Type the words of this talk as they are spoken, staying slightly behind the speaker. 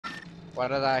What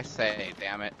did I say?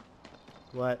 Damn it.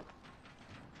 What?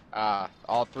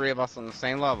 All three of us on the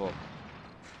same level.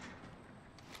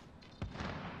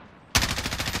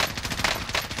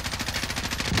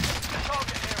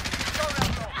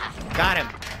 Got him.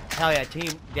 Hell yeah,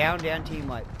 team down, team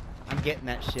wipe. I'm getting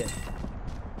that shit.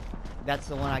 That's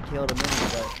the one I killed a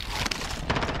minute ago.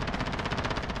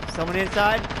 Someone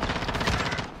inside?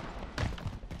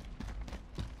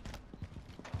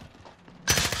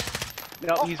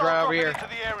 No, he's right over here. Into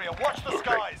the area. Watch the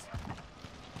skies.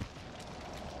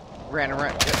 Ran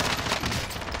around.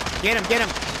 Get him.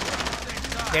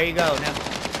 There you go. Now.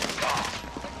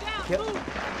 Kill.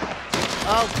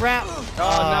 Oh crap.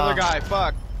 Oh, another guy.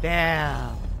 Fuck.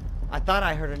 Damn. I thought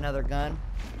I heard another gun.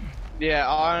 Yeah,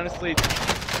 I honestly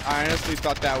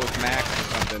thought that was Max or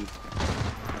something.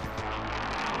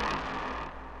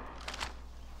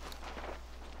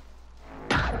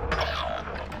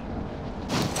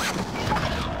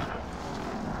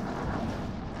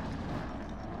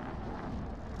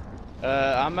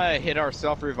 I'm gonna hit our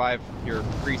self-revive here,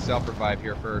 free self-revive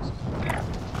here first.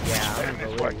 Yeah, I'm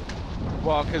gonna go with you.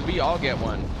 Well, because we all get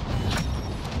one.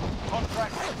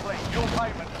 Contract complete. Your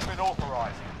payment has been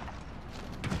authorized.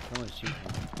 Someone's shooting.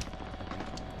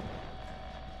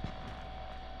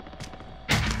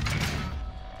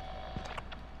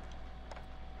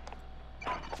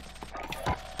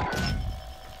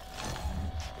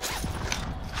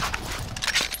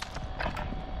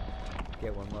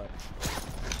 Get one left.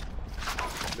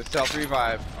 The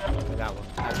self-revive. I got one.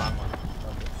 I bought one.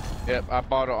 Okay. Yep, I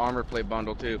bought an armor plate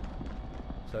bundle too.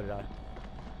 So did I.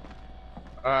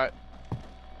 Alright.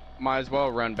 Might as well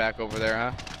run back over there,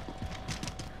 huh?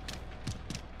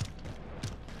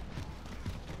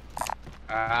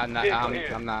 I'm not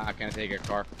gonna take a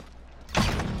car.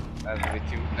 That's way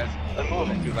too, that's a little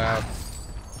bit too loud.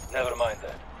 Never mind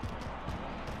that.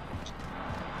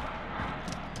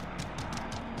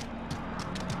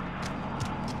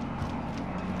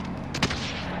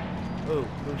 Ooh,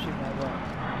 who's shooting that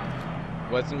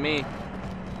gun? Wasn't me.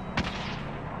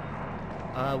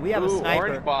 We have a sniper.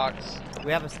 Orange box.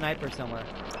 We have a sniper somewhere.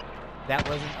 That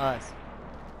wasn't us.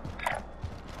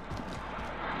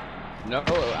 No,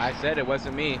 I said it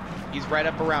wasn't me. He's right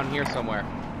up around here somewhere.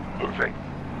 Perfect.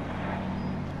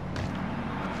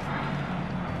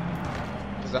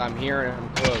 Cause I'm hearing him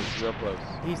close, real close.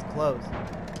 He's close.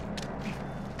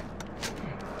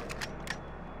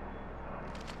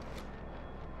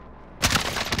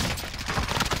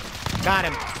 Got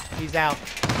him. He's out.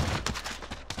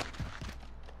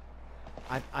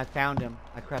 I found him.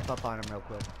 I crept up on him real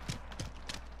quick.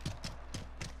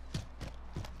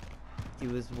 He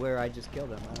was where I just killed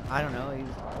him. I don't know. He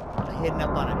was hidden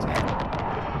up on a tent.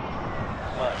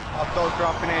 Opto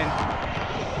dropping in.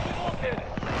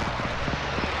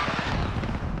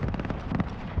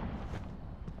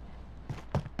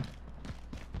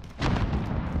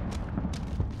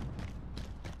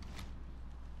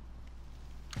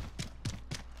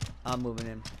 I'm moving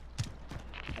in.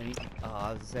 And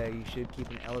I was gonna say you should keep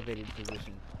an elevated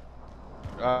position.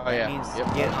 Oh That yeah. means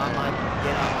Yep. get on my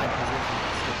position.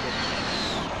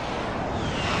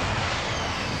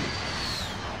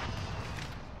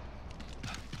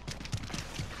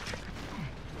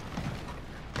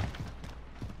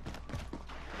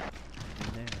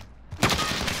 In there.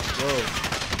 Whoa.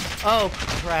 Oh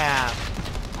crap!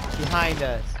 Behind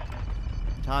us.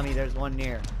 Tommy, there's one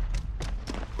near.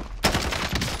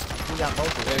 He got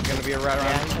both of them. There's gonna be a right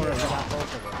around the Yeah, corner. he got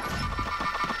both of them.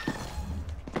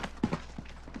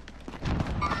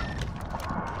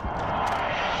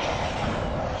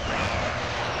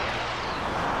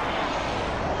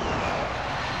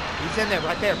 He's in there,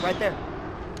 right there.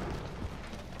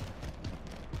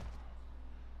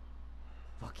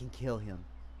 Fucking kill him.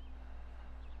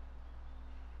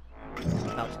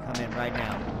 About to come in right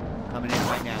now. Coming in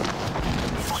right now.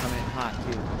 Coming in hot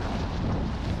too.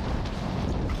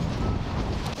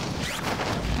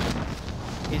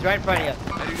 He's right in front of you.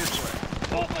 Heading this way.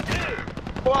 Movement here.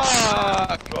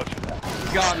 Fuck! Roger that.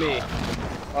 You got me.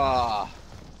 Ah.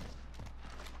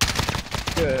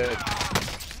 Good.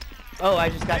 Oh, I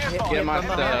just got hit Get from my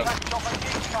behind.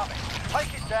 stuff.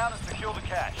 Take it down and secure the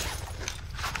cache.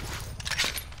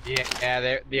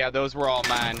 Yeah, those were all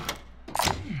mine.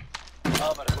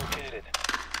 Armor located.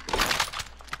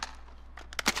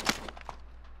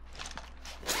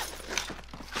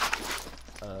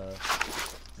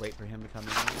 Wait for him to come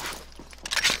in.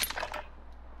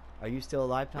 Are you still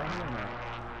alive, Tommy, or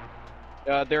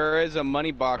no? There is a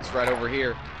money box right over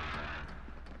here.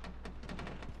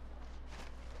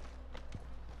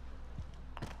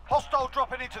 Hostile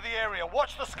dropping into the area.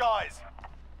 Watch the skies.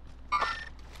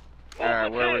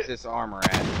 Alright, where was this armor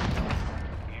at?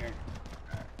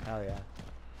 Oh yeah.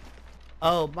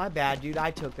 Oh, my bad, dude.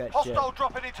 I took that shit. Hostile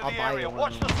dropping into I'll the buy you area. one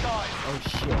Watch of the them. skies. Oh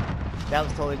shit. That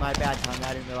was totally my bad, Tommy.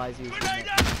 I didn't realize he was doing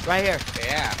it. Right here.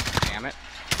 Yeah, damn it.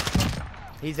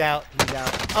 He's out. He's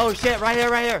out. Oh shit, right here,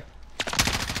 right here.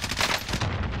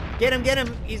 Get him, get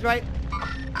him. He's right.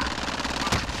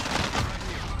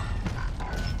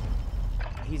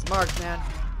 He's marked, man.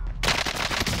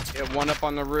 Yeah, one up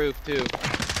on the roof too.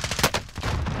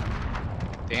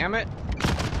 Damn it.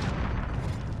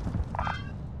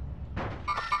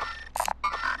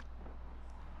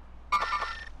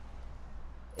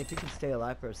 If you can stay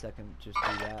alive for a second, just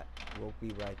do that. We'll be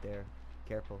right there.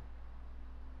 Careful.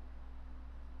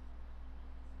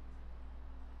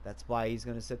 That's why he's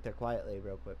gonna sit there quietly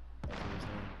real quick. That's what he's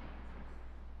doing.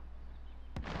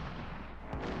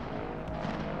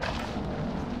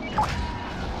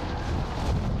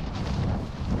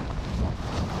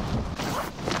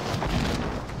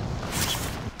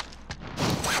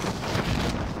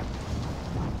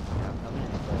 Yeah, I'm coming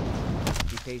in, but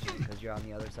be patient because you're on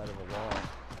the other side of the wall.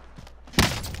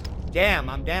 Damn,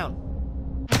 I'm down.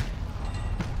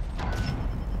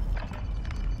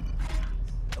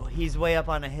 Oh, he's way up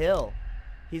on a hill.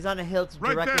 He's on a hill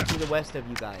directly to the west of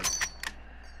you guys.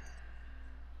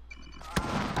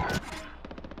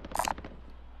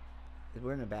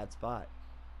 We're in a bad spot.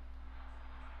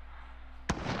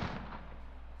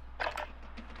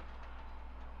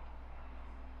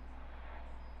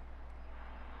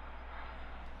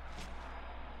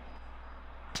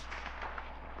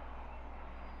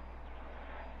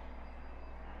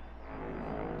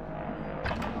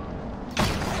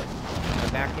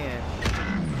 Back in.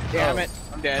 Damn it,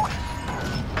 I'm dead.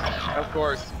 Of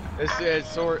course.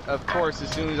 Of course,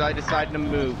 as soon as I decided to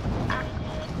move.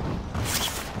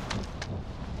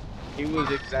 He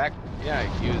was exactly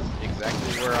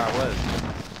where I was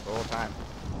the whole time.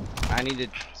 I need to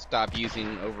stop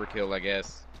using overkill, I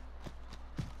guess.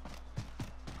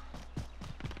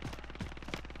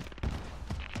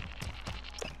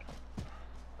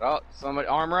 Oh, somebody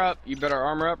armor up. You better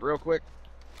armor up real quick.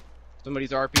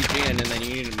 Somebody's RPGing and then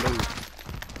you need to move.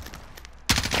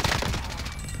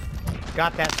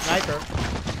 Got that sniper.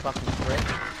 Fucking prick.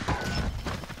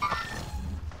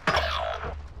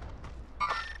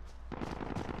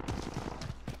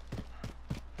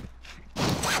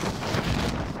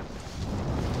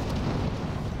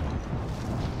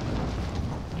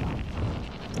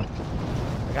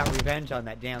 I got revenge on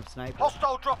that damn sniper.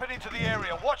 Hostile dropping into the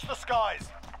area. Watch the skies.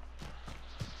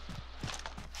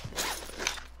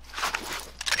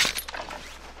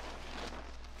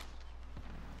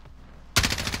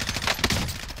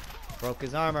 Broke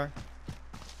his armor.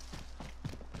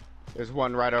 There's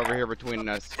one right over here between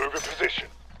us. Move in position.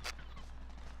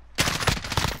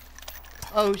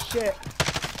 Oh shit.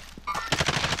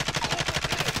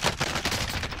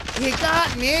 He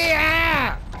got me!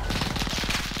 Ah!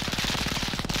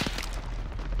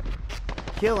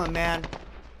 Kill him, man.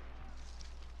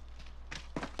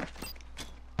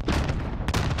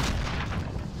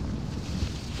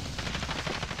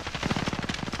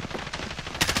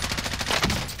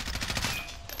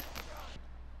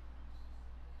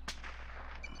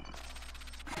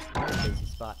 Crazy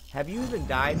spot. Have you even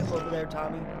died over there,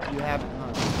 Tommy? You haven't,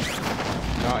 huh?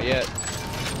 Not yet.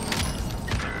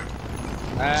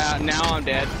 Now I'm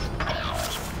dead.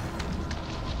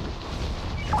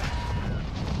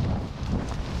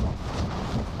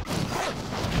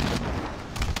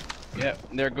 Yep,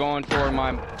 they're going for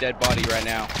my dead body right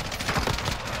now.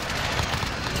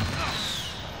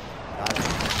 Got it.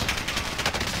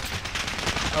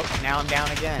 Oh, now I'm down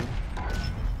again.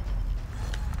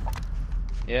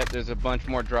 Yep, there's a bunch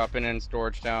more dropping in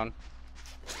storage town.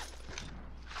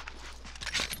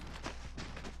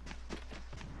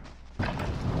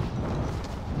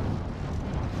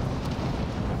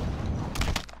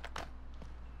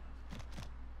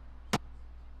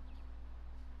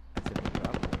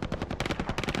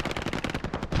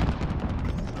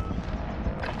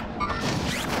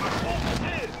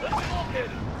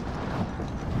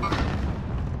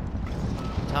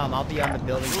 Tom, I'll be on the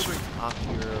building off to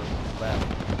your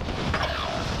left.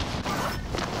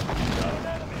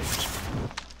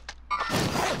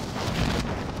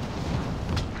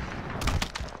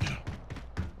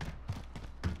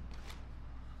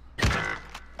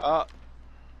 Oh,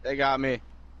 they got me.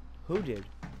 Who did?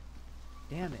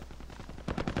 Damn it.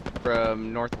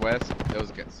 From northwest,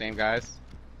 those same guys.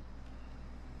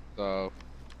 So,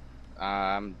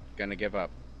 I'm gonna give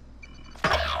up.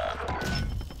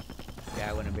 Yeah,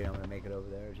 I wouldn't have been able to make it over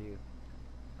there to you.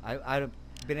 I'd have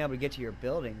been able to get to your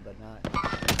building, but not.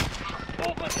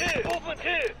 Movement here! Movement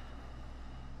here!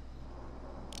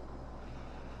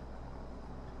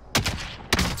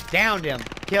 Downed him.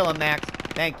 Kill him, Max.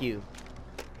 Thank you.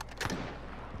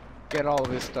 Get all of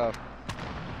his stuff.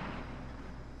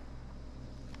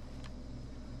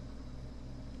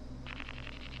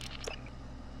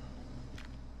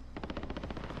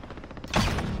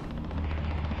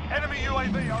 Enemy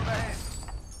UAV overhead.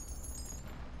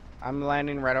 I'm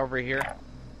landing right over here.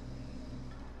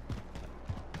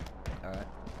 Alright.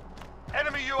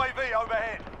 Enemy UAV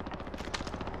overhead.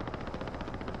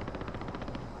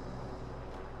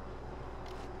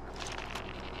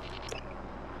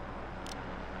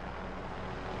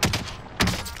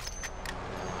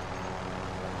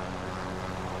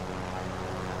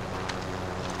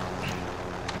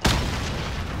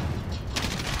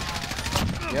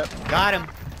 Yep. Got him.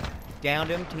 Downed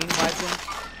him. Team wiped him.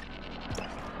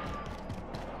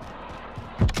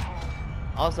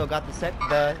 Also got the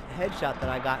headshot that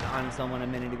I got on someone a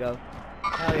minute ago.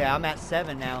 Hell yeah, I'm at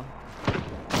 7 now.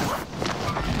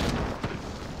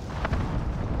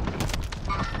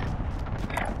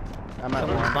 I'm at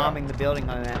Someone's one. bombing the building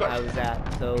I was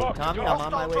at. So, Tommy, I'm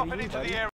on my way to you, buddy.